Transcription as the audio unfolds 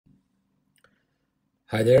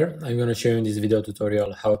Hi there, I'm going to show you in this video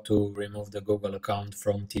tutorial how to remove the Google account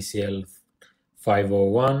from Tcl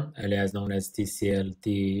 501, alias known as Tcl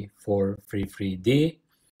T433D.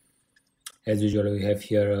 As usual, we have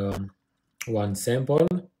here one sample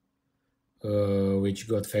which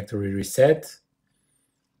got factory reset,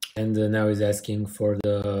 and now is asking for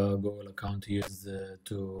the Google account to use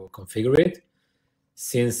to configure it.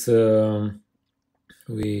 Since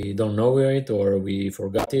we don't know it, or we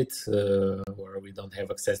forgot it, or we don't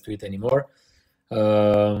have access to it anymore,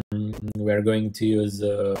 we are going to use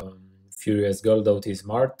Furiousgold OT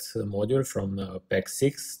Smart module from pack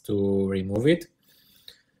 6 to remove it.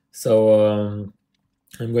 So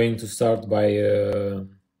I'm going to start by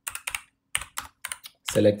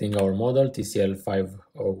selecting our model Tcl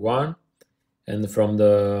 501, and from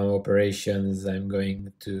the operations I'm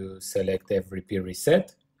going to select FRP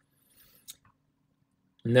reset.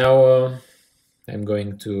 Now I'm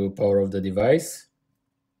going to power off the device.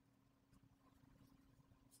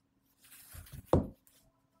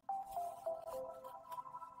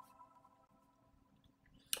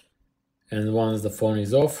 And once the phone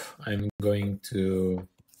is off, I'm going to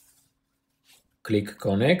click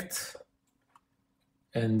connect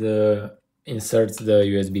and insert the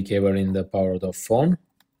USB cable in the powered off phone.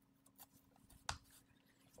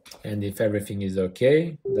 And if everything is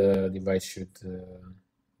okay, the device should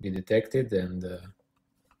be detected and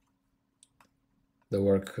the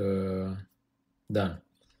work done.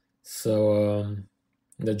 So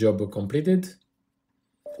the job completed.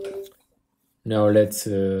 Now let's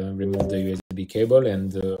remove the USB cable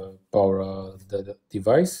and power the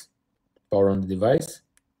device. Power on the device.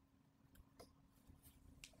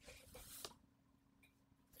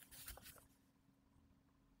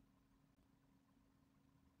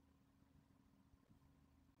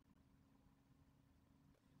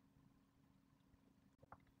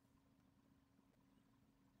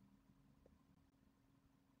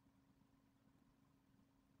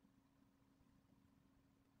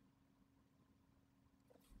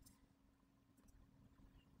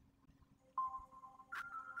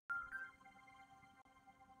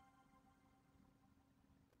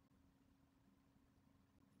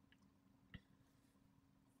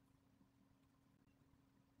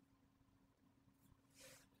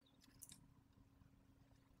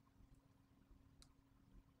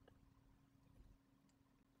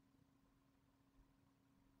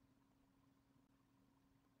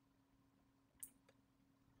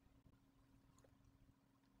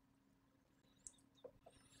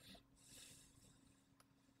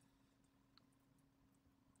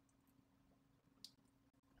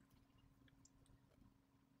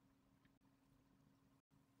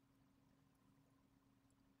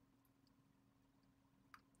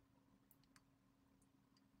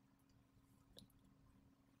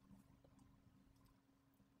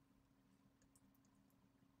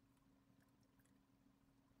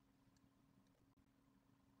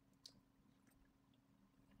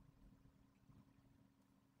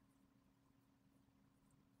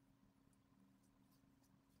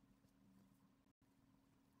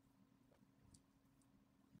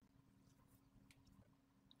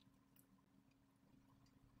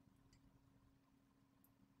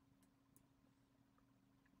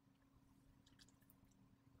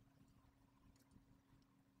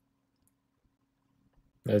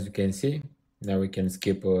 As you can see, now we can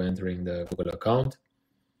skip entering the Google account.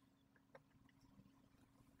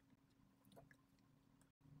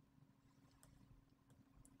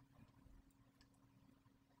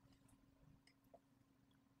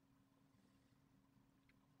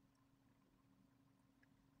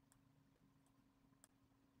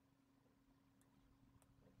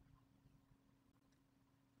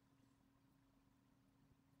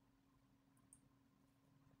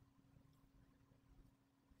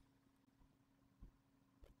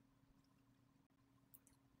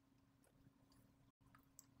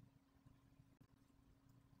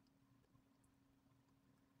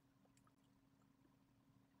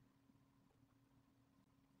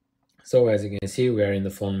 So as you can see, we are in the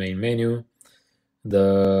phone main menu.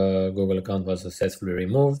 The Google account was successfully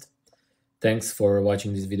removed. Thanks for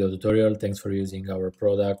watching this video tutorial. Thanks for using our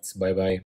products. Bye bye.